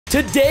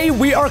Today,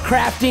 we are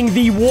crafting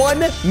the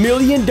 $1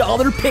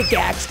 million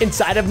pickaxe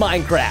inside of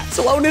Minecraft.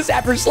 Slowness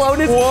after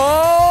slowness. Whoa,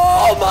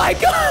 oh my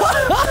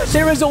God.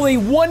 There is only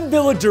one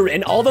villager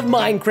in all of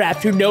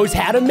Minecraft who knows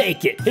how to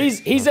make it.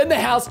 He's in the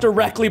house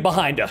directly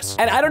behind us.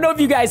 And I don't know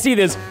if you guys see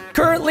this.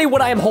 Currently,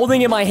 what I am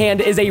holding in my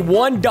hand is a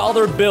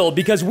 $1 bill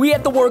because we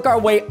have to work our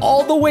way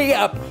all the way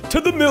up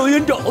to the $1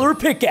 million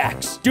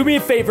pickaxe. Do me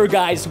a favor,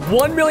 guys.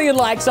 1 million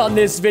likes on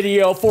this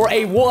video for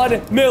a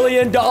 $1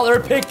 million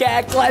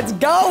pickaxe. Let's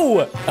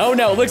go. Oh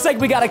no, looks like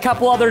we got a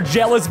couple other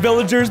jealous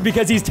villagers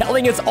because he's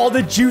telling us all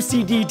the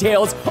juicy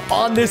details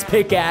on this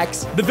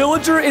pickaxe. The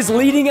villager is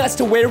leading us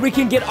to where we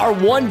can get our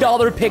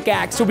 $1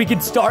 pickaxe so we can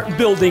start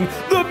building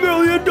the $1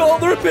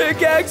 million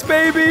pickaxe,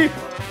 baby.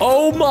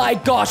 Oh my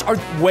gosh,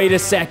 wait a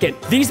second.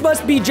 These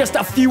must be just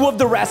a few of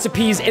the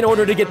recipes in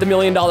order to get the $1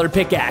 million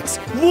pickaxe.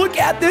 Look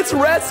at this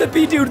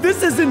recipe, dude.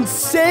 This is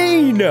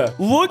insane.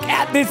 Look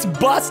at this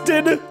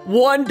busted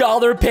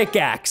 $1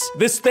 pickaxe.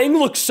 This thing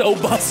looks so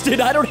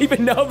busted. I don't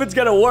even know if it's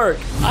gonna work.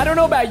 I don't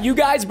know about you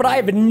guys, but I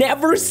have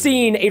never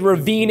seen a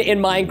ravine in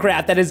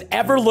Minecraft that has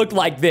ever looked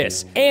like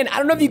this. And I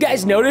don't know if you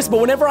guys noticed, but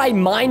whenever I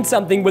mine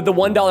something with the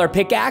 $1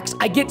 pickaxe,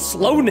 I get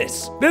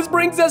slowness. This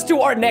brings us to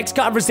our next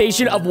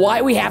conversation of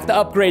why we have to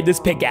upgrade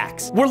this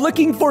pickaxe. We're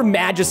looking for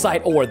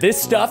magicite ore.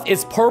 This stuff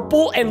is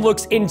purple and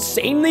looks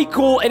insanely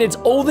cool, and it's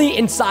only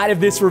inside of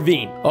this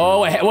ravine.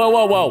 Oh,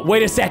 whoa.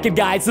 Wait a second,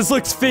 guys. This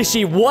looks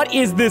fishy. What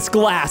is this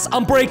glass?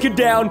 I'm breaking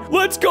down.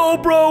 Let's go,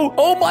 bro.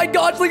 Oh my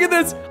gosh, look at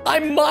this.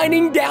 I'm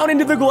mining down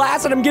into the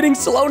glass, and I'm getting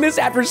slowness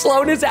after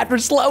slowness after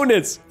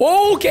slowness.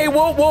 Okay,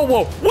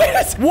 whoa.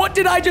 Wait, what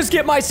did I just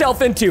get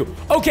myself into?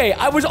 Okay,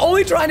 I was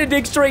only trying to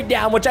dig straight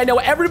down, which I know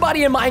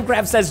everybody in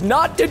Minecraft says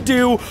not to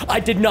do.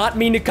 I did not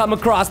mean to come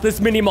across this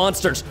many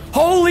monsters.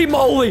 Holy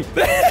moly.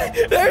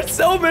 There's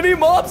so many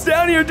mobs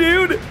down here,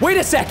 dude. Wait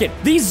a second.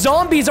 These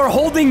zombies are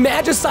holding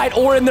magicite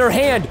ore in their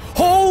hand.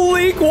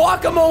 Holy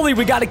guacamole.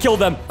 We gotta kill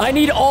them. I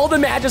need all the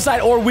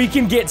magicite ore we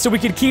can get so we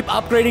can keep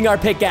upgrading our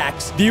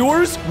pickaxe.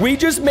 Viewers, we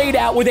just made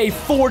out with a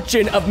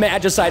fortune of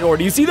magicite ore.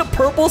 Do you see the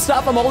purple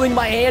stuff I'm holding in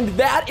my hand?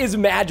 That is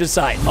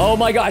magicite. Oh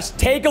my gosh.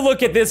 Take a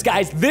look at this,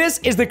 guys. This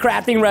is the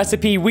crafting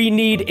recipe we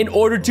need in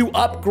order to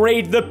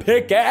upgrade the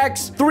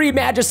pickaxe. 3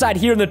 magicite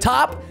here in the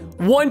top,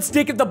 1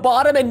 stick at the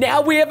bottom, and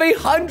now we have a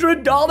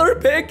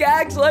 $100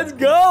 pickaxe. Let's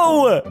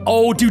go.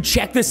 Oh, dude,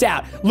 check this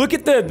out. Look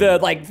at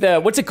the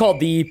what's it called?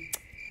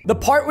 The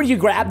part where you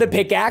grab the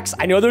pickaxe.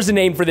 I know there's a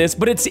name for this,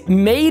 but it's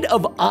made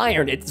of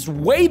iron. It's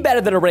way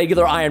better than a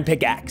regular iron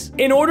pickaxe.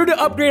 In order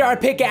to upgrade our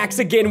pickaxe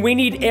again, we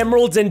need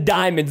emeralds and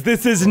diamonds.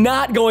 This is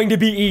not going to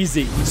be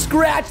easy.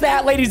 Scratch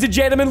that, ladies and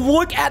gentlemen.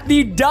 Look at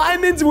the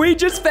diamonds we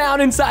just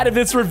found inside of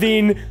this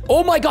ravine.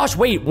 Oh my gosh,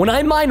 wait. When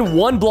I mine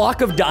 1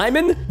 block of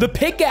diamond, the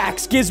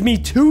pickaxe gives me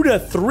 2 to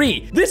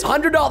 3. This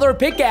 $100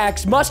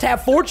 pickaxe must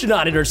have fortune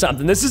on it or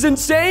something. This is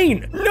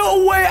insane.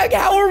 No way.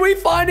 How are we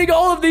finding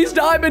all of these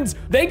diamonds?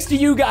 Thanks to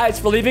you guys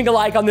for leaving a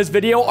like on this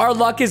video. Our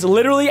luck is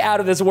literally out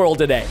of this world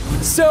today.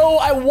 So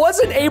I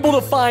wasn't able to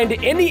find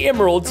any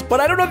emeralds, but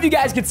I don't know if you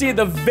guys can see at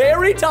the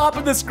very top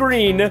of the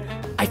screen,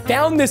 I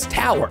found this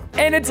tower,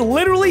 and it's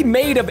literally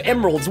made of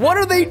emeralds. What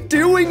are they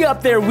doing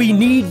up there? We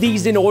need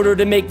these in order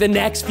to make the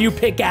next few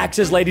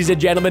pickaxes, ladies and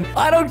gentlemen.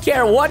 I don't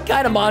care what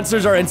kind of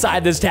monsters are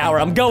inside this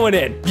tower. I'm going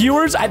in.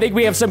 Viewers, I think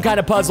we have some kind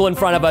of puzzle in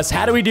front of us.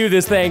 How do we do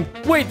this thing?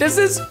 Wait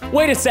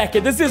a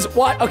second. This is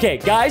what? Okay,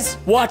 guys,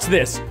 watch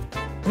this.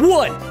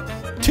 1,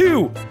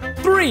 2,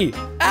 3.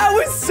 That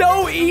was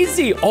so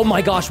easy. Oh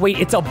my gosh, wait,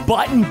 it's a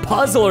button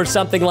puzzle or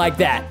something like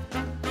that.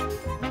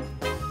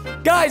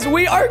 Guys,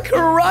 we are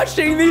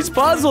crushing these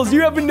puzzles. You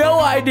have no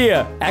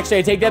idea. Actually,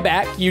 I take that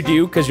back. You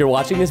do, because you're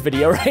watching this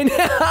video right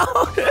now.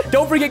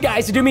 Don't forget,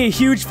 guys, to do me a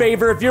huge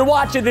favor. If you're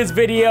watching this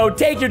video,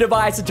 take your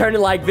device and turn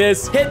it like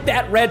this. Hit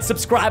that red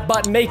subscribe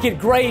button, make it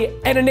gray,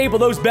 and enable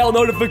those bell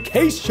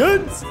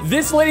notifications.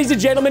 This, ladies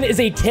and gentlemen, is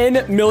a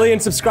 10 million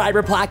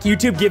subscriber plaque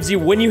YouTube gives you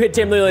when you hit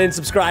 10 million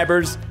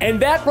subscribers.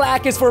 And that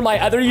plaque is for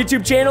my other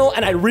YouTube channel,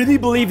 and I really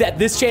believe that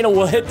this channel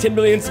will hit 10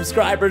 million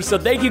subscribers, so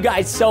thank you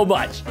guys so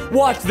much.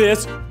 Watch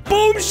this.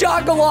 Boom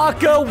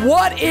shakalaka.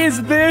 What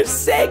is this?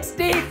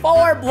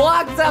 64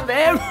 blocks of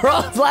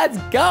emeralds. Let's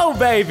go,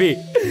 baby.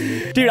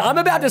 Dude, I'm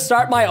about to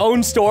start my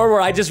own store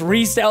where I just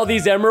resell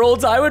these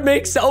emeralds. I would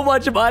make so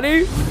much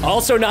money.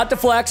 Also, not to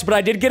flex, but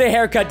I did get a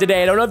haircut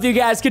today. I don't know if you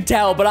guys could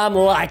tell, but I'm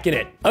liking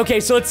it.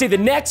 Okay, so let's see. The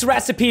next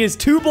recipe is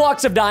 2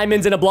 blocks of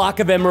diamonds and a block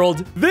of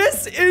emerald.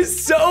 This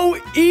is so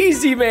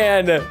easy,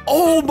 man.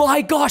 Oh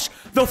my gosh.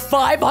 The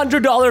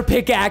 $500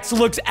 pickaxe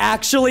looks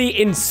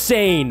actually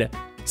insane.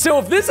 So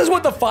if this is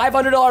what the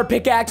 $500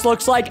 pickaxe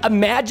looks like,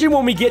 imagine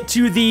when we get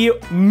to the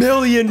 $1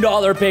 million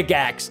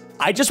pickaxe.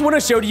 I just want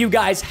to show to you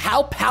guys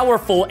how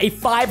powerful a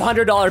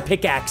 $500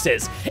 pickaxe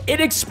is.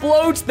 It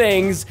explodes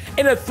things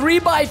in a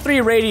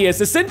 3x3 radius,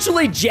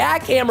 essentially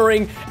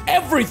jackhammering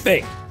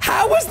everything.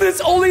 How is this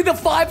only the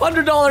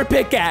 $500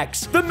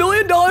 pickaxe? The $1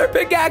 million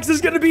pickaxe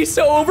is going to be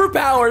so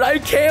overpowered. I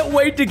can't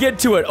wait to get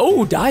to it.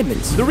 Oh,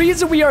 diamonds. The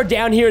reason we are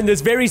down here in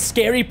this very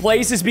scary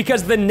place is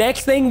because the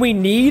next thing we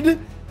need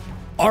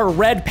are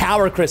red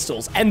power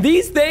crystals. And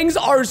these things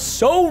are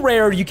so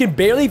rare, you can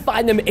barely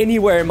find them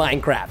anywhere in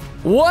Minecraft.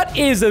 What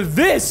is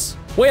this?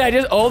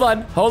 Wait, hold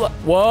on.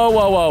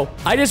 Whoa.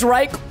 I just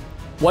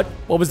what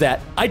was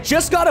that? I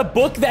just got a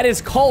book that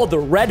is called the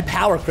Red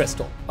Power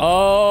Crystal.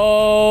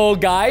 Oh,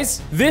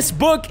 guys, this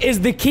book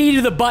is the key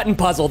to the button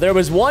puzzle. There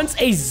was once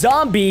a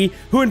zombie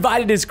who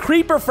invited his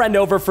creeper friend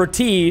over for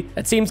tea.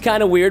 That seems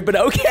kind of weird, but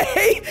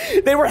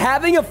okay. They were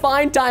having a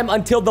fine time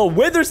until the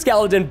wither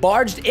skeleton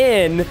barged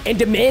in and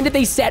demanded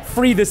they set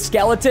free the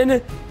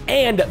skeleton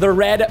and the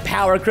red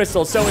power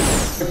crystal. So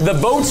the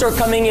votes are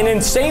coming in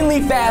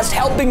insanely fast,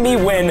 helping me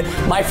win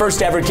my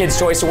first ever Kids'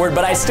 Choice Award,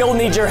 but I still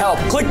need your help.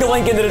 Click the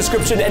link in the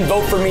description and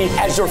vote for me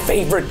as your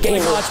favorite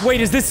gamer.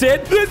 Wait, is this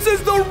it? This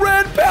is the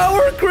red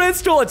power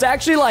crystal. It's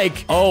actually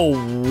like, oh,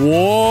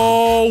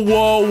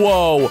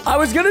 whoa. I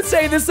was gonna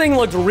say this thing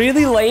looked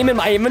really lame in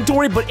my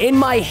inventory, but in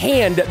my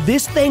hand,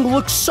 this thing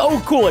looks so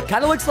cool. It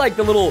kind of looks like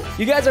the little,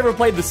 you guys ever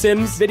played the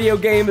Sims video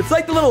game? It's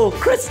like the little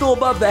crystal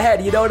above the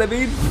head, you know what I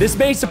mean? This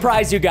may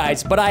surprise you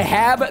guys, but I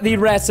have the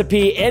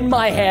recipe in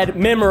my head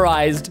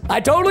memorized. I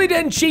totally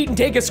didn't cheat and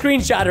take a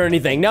screenshot or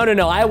anything. No,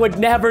 I would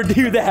never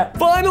do that.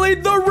 Finally,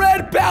 the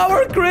red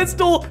power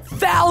crystal,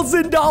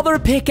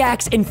 $1,000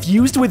 pickaxe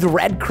infused with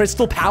red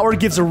crystal power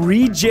gives a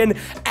regen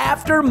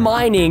after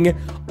mining,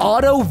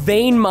 auto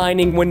vein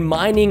mining when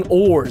mining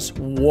ores.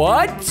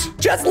 What?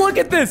 Just look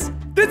at this.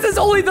 This is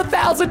only the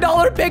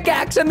 $1,000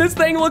 pickaxe, and this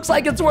thing looks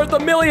like it's worth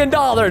 $1 million.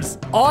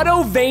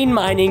 Auto vein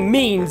mining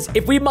means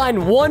if we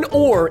mine one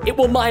ore, it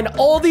will mine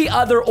all the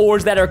other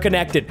ores that are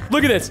connected.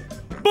 Look at this.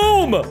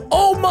 Boom!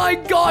 Oh my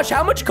gosh,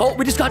 how much coal?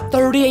 We just got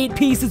 38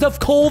 pieces of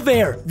coal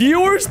there.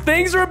 Viewers,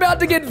 things are about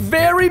to get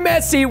very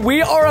messy.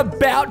 We are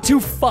about to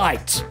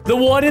fight the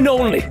one and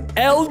only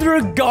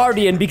Elder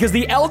Guardian, because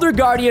the Elder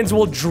Guardians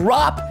will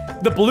drop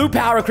the blue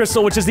power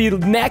crystal, which is the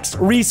next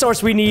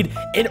resource we need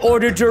in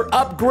order to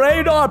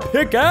upgrade our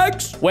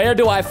pickaxe. Where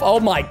do oh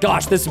my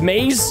gosh, this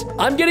maze.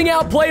 I'm getting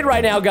outplayed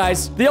right now,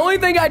 guys. The only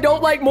thing I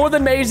don't like more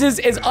than mazes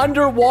is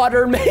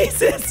underwater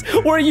mazes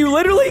where you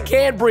literally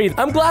can't breathe.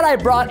 I'm glad I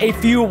brought a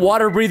few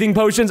water breathing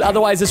potions.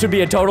 Otherwise, this would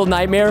be a total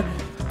nightmare.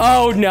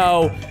 Oh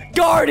no,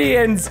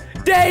 Guardians,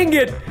 dang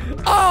it.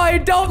 Oh, I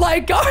don't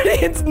like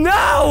Guardians.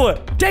 No!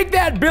 Take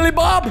that, Billy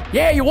Bob.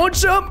 Yeah, you want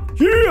some?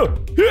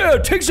 Yeah,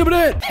 take some of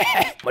that.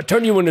 I'm gonna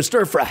turn you into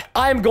stir fry.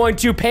 I'm going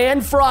to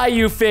pan fry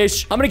you,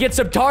 fish. I'm gonna get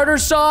some tartar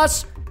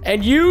sauce,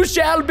 and you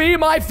shall be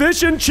my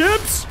fish and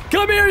chips.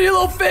 Come here, you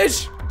little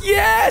fish.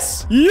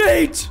 Yes!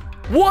 Yeet!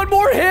 One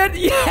more hit.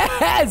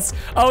 Yes!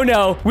 Oh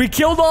no, we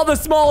killed all the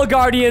small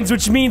guardians,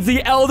 which means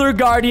the Elder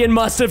Guardian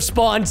must have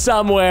spawned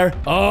somewhere.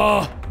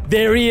 Oh,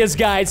 there he is,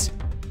 guys.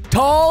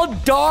 Tall,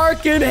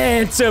 dark, and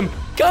handsome.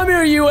 Come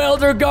here, you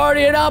Elder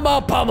Guardian. I'm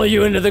gonna pummel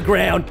you into the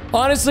ground.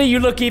 Honestly, you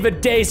look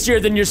even tastier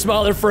than your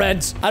smaller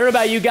friends. I don't know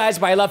about you guys,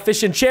 but I love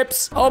fish and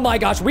chips. Oh my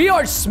gosh, we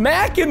are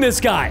smacking this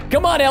guy.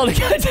 Come on, Elder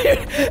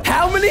Guardian.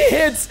 How many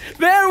hits?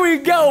 There we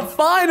go,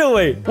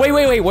 finally.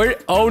 Wait. Where?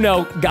 Oh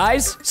no,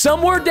 guys.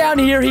 Somewhere down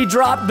here, he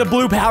dropped the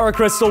blue power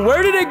crystal.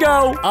 Where did it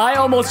go? I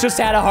almost just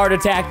had a heart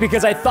attack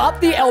because I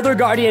thought the Elder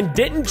Guardian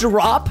didn't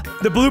drop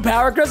the blue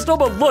power crystal,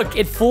 but look,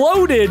 it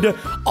floated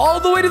all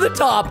the way to the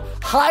top,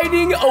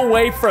 hiding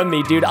away from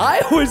me, dude.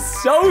 I was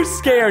so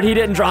scared he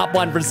didn't drop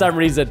one for some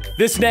reason.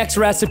 This next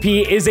recipe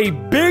is a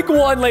big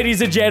one,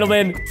 ladies and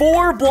gentlemen.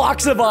 4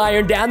 blocks of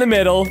iron down the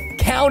middle.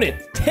 Count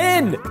it.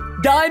 10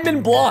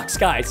 diamond blocks,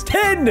 guys.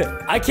 10.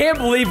 I can't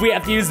believe we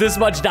have to use this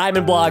much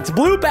diamond blocks.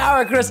 Blue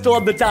power crystal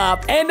on the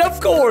top. And of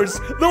course,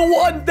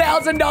 the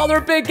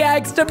 $1,000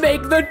 pickaxe to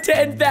make the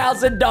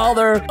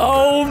 $10,000.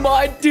 Oh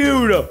my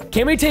dude.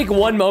 Can we take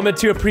one moment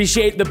to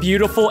appreciate the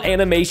beautiful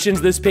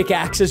animations this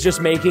pickaxe is just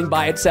making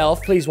by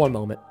itself? Please, one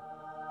moment.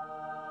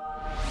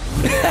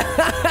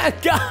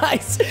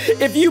 Guys,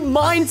 if you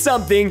mine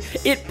something,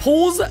 it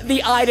pulls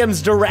the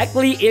items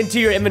directly into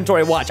your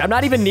inventory. Watch, I'm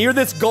not even near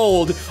this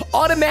gold.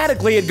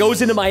 Automatically, it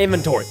goes into my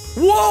inventory.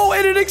 Whoa,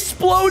 and it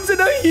explodes in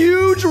a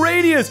huge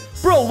radius.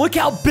 Bro, look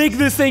how big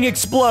this thing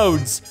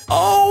explodes.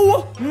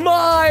 Oh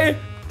my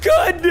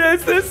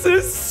goodness, this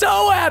is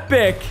so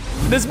epic.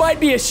 This might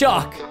be a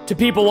shock to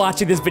people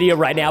watching this video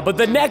right now, but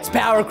the next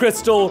power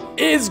crystal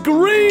is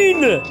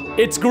green.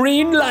 It's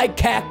green like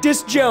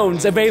Cactus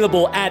Jones,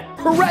 available at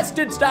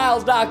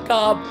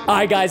PrestonPlayz.com. All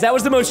right, guys, that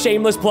was the most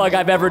shameless plug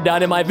I've ever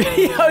done in my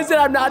videos,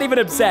 and I'm not even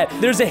upset.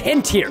 There's a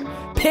hint here.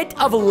 Pit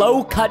of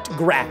low-cut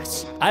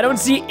grass. I don't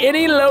see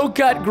any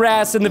low-cut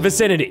grass in the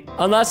vicinity,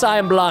 unless I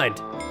am blind.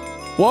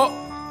 Whoa.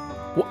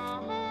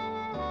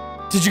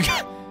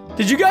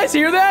 Did you guys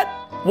hear that?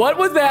 What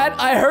was that?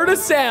 I heard a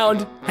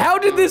sound. How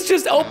did this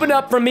just open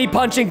up from me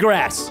punching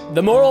grass?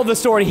 The moral of the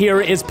story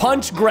here is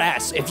punch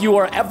grass if you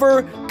are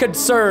ever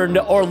concerned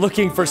or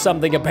looking for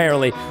something,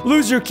 apparently.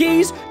 Lose your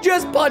keys?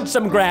 Just punch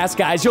some grass,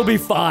 guys. You'll be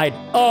fine.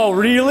 Oh,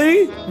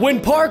 really? When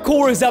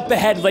parkour is up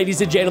ahead,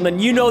 ladies and gentlemen,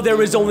 you know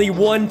there is only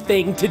one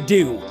thing to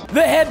do.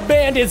 The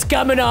headband is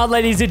coming on,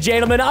 ladies and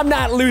gentlemen. I'm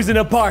not losing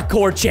a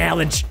parkour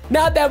challenge.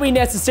 Not that we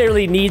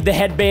necessarily need the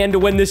headband to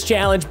win this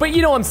challenge, but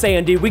you know what I'm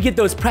saying, dude. We get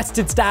those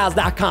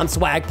PrestonStyles.com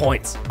swag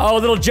points. Oh, a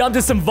little jump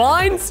to some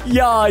vines?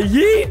 Yeah,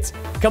 yeet.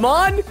 Come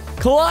on.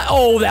 Climb.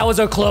 Oh, that was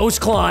a close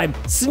climb.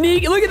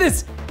 Sneak. Look at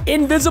this.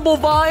 Invisible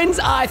vines?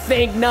 I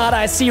think not.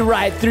 I see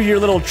right through your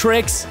little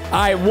tricks. All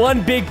right,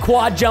 one big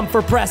quad jump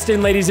for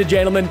Preston, ladies and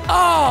gentlemen.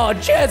 Oh,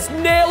 just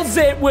nails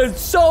it with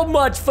so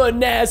much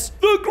finesse.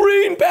 The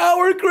green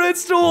power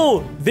crystal.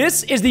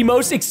 This is the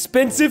most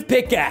expensive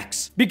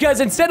pickaxe because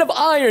instead of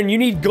iron, you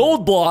need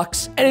gold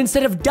blocks, and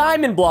instead of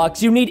diamond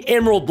blocks, you need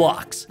emerald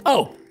blocks.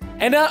 Oh.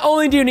 And not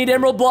only do you need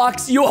emerald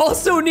blocks, you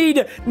also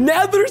need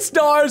nether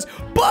stars,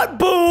 but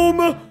boom,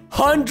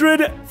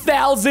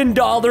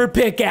 $100,000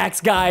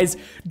 pickaxe, guys.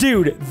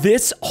 Dude,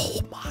 this, oh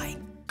my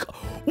God.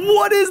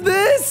 What is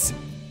this?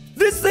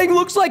 This thing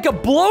looks like a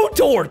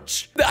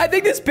blowtorch. I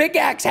think this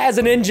pickaxe has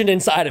an engine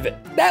inside of it.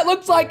 That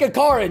looks like a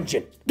car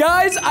engine.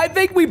 Guys, I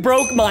think we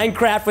broke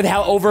Minecraft with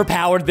how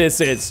overpowered this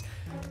is.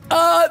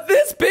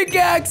 This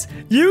pickaxe,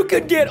 you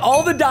could get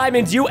all the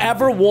diamonds you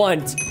ever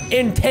want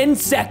in 10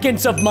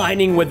 seconds of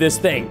mining with this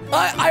thing.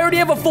 I already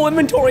have a full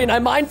inventory and I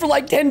mined for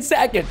like 10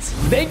 seconds.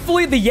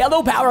 Thankfully, the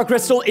yellow power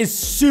crystal is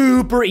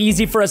super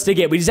easy for us to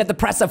get. We just have to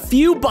press a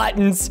few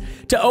buttons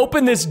to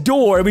open this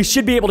door and we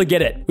should be able to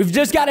get it. We've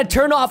just got to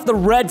turn off the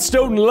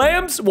redstone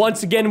lamps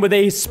once again with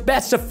a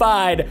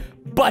specified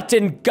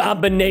button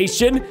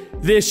combination.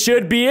 This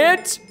should be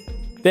it.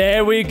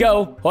 There we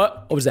go.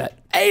 What was that?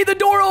 Hey, the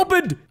door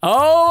opened.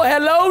 Oh,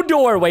 hello,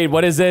 door. Wait,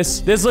 what is this?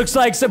 This looks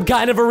like some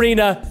kind of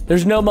arena.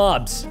 There's no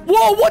mobs.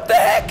 Whoa, what the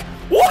heck?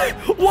 What?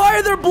 Why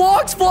are there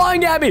blocks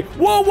flying at me?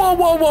 Whoa, whoa,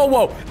 whoa, whoa,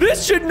 whoa.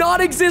 This should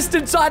not exist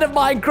inside of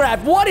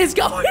Minecraft. What is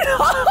going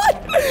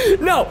on?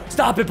 No,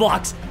 stop it,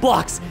 blocks.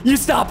 Blocks, you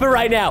stop it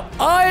right now.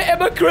 I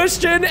am a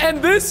Christian,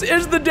 and this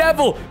is the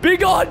devil. Be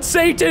gone,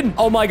 Satan.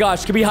 Oh my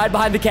gosh, can we hide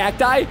behind the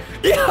cacti?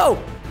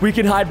 Yo! We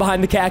can hide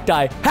behind the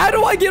cacti. How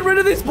do I get rid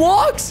of these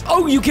blocks?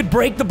 Oh, you can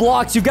break the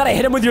blocks. You've got to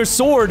hit them with your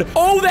sword.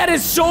 Oh, that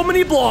is so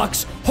many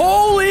blocks.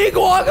 Holy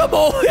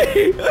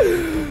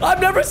guacamole. I've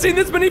never seen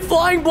this many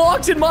flying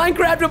blocks in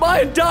Minecraft in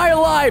my entire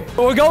life.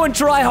 We're going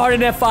try hard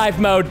in F5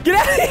 mode. Get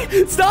out of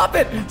here. Stop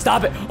it.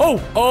 Stop it.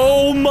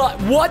 Oh my.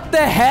 What the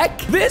heck?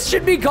 This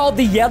should be called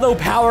the yellow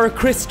power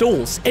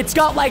crystals. It's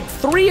got like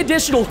 3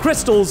 additional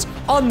crystals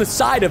on the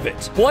side of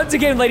it. Once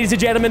again, ladies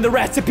and gentlemen, the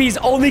recipes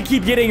only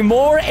keep getting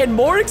more and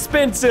more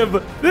expensive.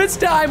 This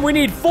time, we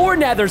need 4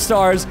 nether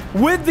stars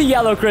with the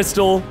yellow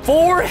crystal,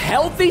 4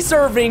 healthy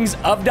servings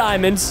of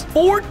diamonds,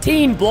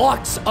 14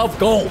 blocks of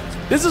gold.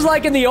 This is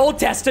like in the Old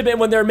Testament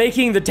when they're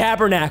making the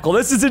tabernacle.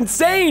 This is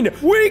insane.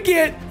 We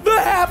get the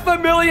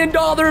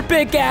 $500,000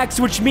 pickaxe,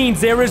 which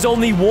means there is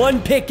only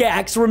one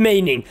pickaxe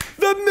remaining.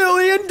 The $1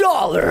 million.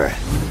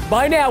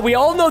 By now, we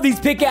all know these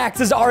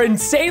pickaxes are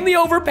insanely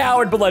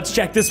overpowered, but let's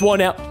check this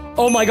one out.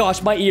 Oh my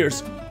gosh, my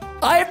ears.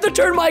 I have to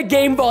turn my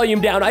game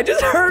volume down. I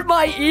just hurt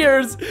my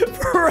ears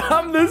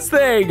from this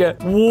thing.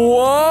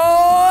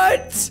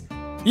 What?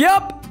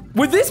 Yep.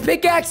 With this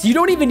pickaxe, you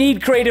don't even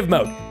need creative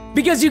mode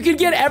because you can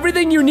get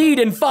everything you need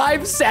in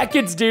 5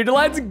 seconds, dude.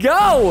 Let's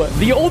go.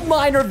 The old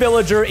miner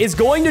villager is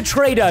going to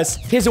trade us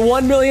his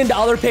 $1 million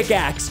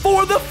pickaxe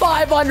for the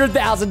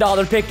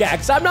 $500,000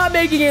 pickaxe. I'm not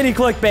making any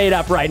clickbait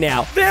up right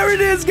now. There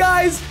it is,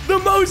 guys. The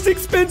most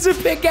expensive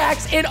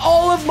pickaxe in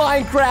all of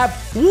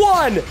Minecraft.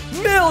 $1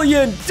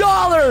 million.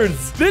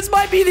 This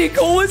might be the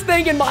coolest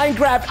thing in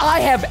Minecraft I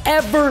have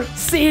ever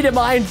seen in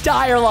my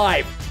entire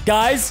life.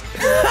 Guys,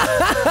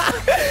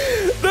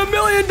 the $1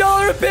 million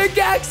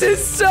pickaxe is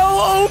so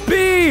OP.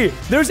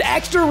 There's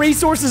extra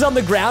resources on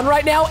the ground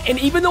right now, and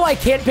even though I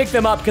can't pick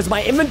them up because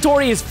my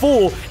inventory is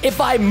full,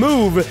 if I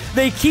move,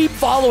 they keep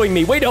following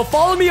me. Wait, no,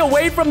 follow me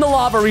away from the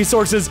lava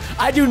resources.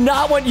 I do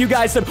not want you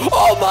guys to...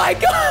 Oh my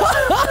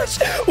gosh!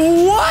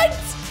 What?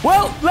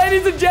 Well,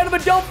 ladies and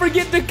gentlemen, don't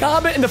forget to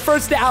comment in the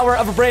first hour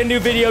of a brand new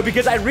video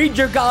because I read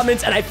your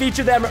comments and I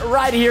feature them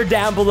right here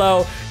down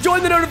below.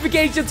 Join the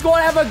notifications. Go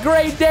and have a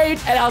great day,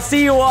 and I'll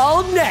see you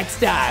all next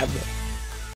time.